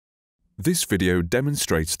This video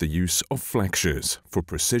demonstrates the use of flexures for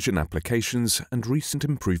precision applications and recent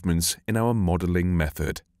improvements in our modeling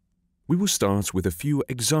method. We will start with a few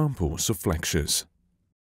examples of flexures.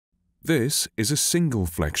 This is a single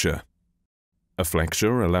flexure. A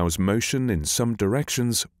flexure allows motion in some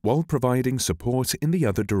directions while providing support in the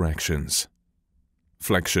other directions.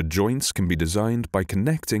 Flexure joints can be designed by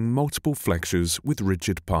connecting multiple flexures with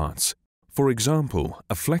rigid parts. For example,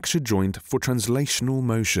 a flexure joint for translational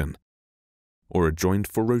motion, or a joint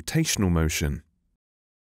for rotational motion.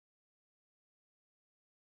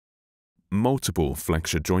 Multiple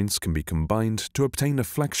flexure joints can be combined to obtain a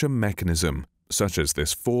flexure mechanism, such as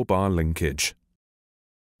this 4-bar linkage.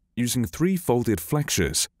 Using 3 folded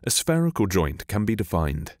flexures, a spherical joint can be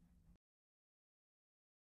defined.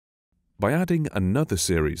 By adding another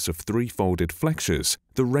series of 3 folded flexures,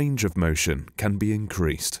 the range of motion can be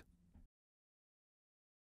increased.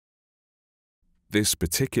 This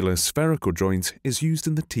particular spherical joint is used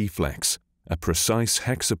in the T-flex, a precise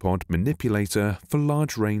hexapod manipulator for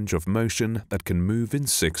large range of motion that can move in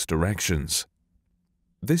 6 directions.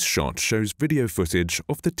 This shot shows video footage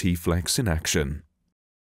of the T-flex in action.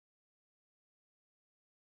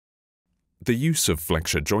 The use of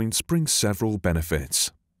flexure joints brings several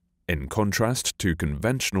benefits. In contrast to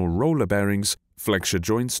conventional roller bearings, flexure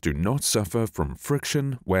joints do not suffer from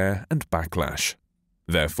friction, wear, and backlash.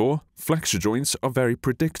 Therefore, flexure joints are very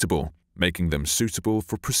predictable, making them suitable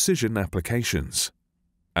for precision applications.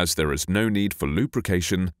 As there is no need for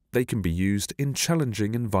lubrication, they can be used in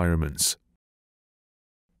challenging environments.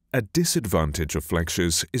 A disadvantage of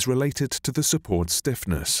flexures is related to the support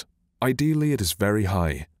stiffness. Ideally, it is very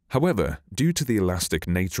high. However, due to the elastic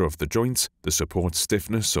nature of the joints, the support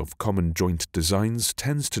stiffness of common joint designs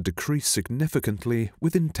tends to decrease significantly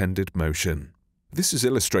with intended motion. This is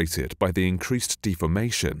illustrated by the increased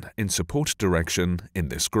deformation in support direction in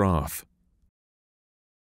this graph.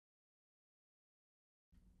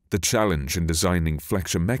 The challenge in designing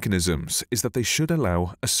flexure mechanisms is that they should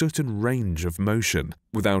allow a certain range of motion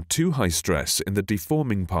without too high stress in the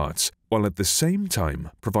deforming parts, while at the same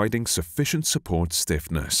time providing sufficient support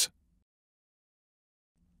stiffness.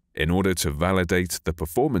 In order to validate the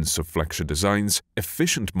performance of flexure designs,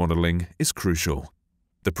 efficient modeling is crucial.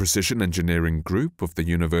 The Precision Engineering Group of the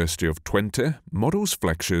University of Twente models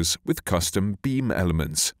flexures with custom beam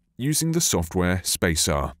elements using the software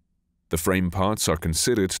SpaceR. The frame parts are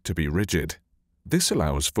considered to be rigid. This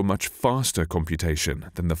allows for much faster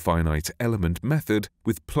computation than the finite element method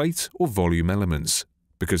with plate or volume elements,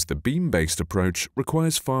 because the beam-based approach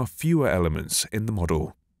requires far fewer elements in the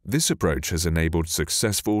model. This approach has enabled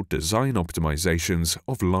successful design optimizations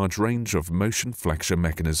of large range of motion flexure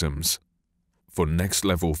mechanisms. For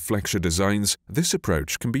next-level flexure designs, this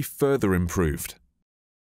approach can be further improved.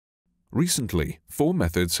 Recently, 4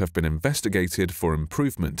 methods have been investigated for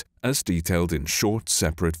improvement, as detailed in short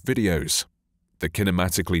separate videos. The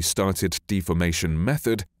kinematically started deformation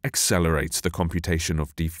method accelerates the computation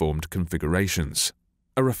of deformed configurations.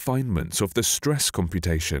 A refinement of the stress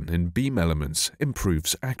computation in beam elements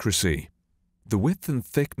improves accuracy. The width and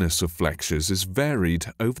thickness of flexures is varied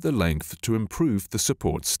over the length to improve the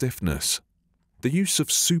support stiffness. The use of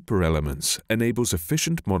superelements enables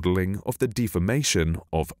efficient modeling of the deformation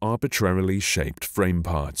of arbitrarily shaped frame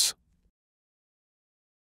parts.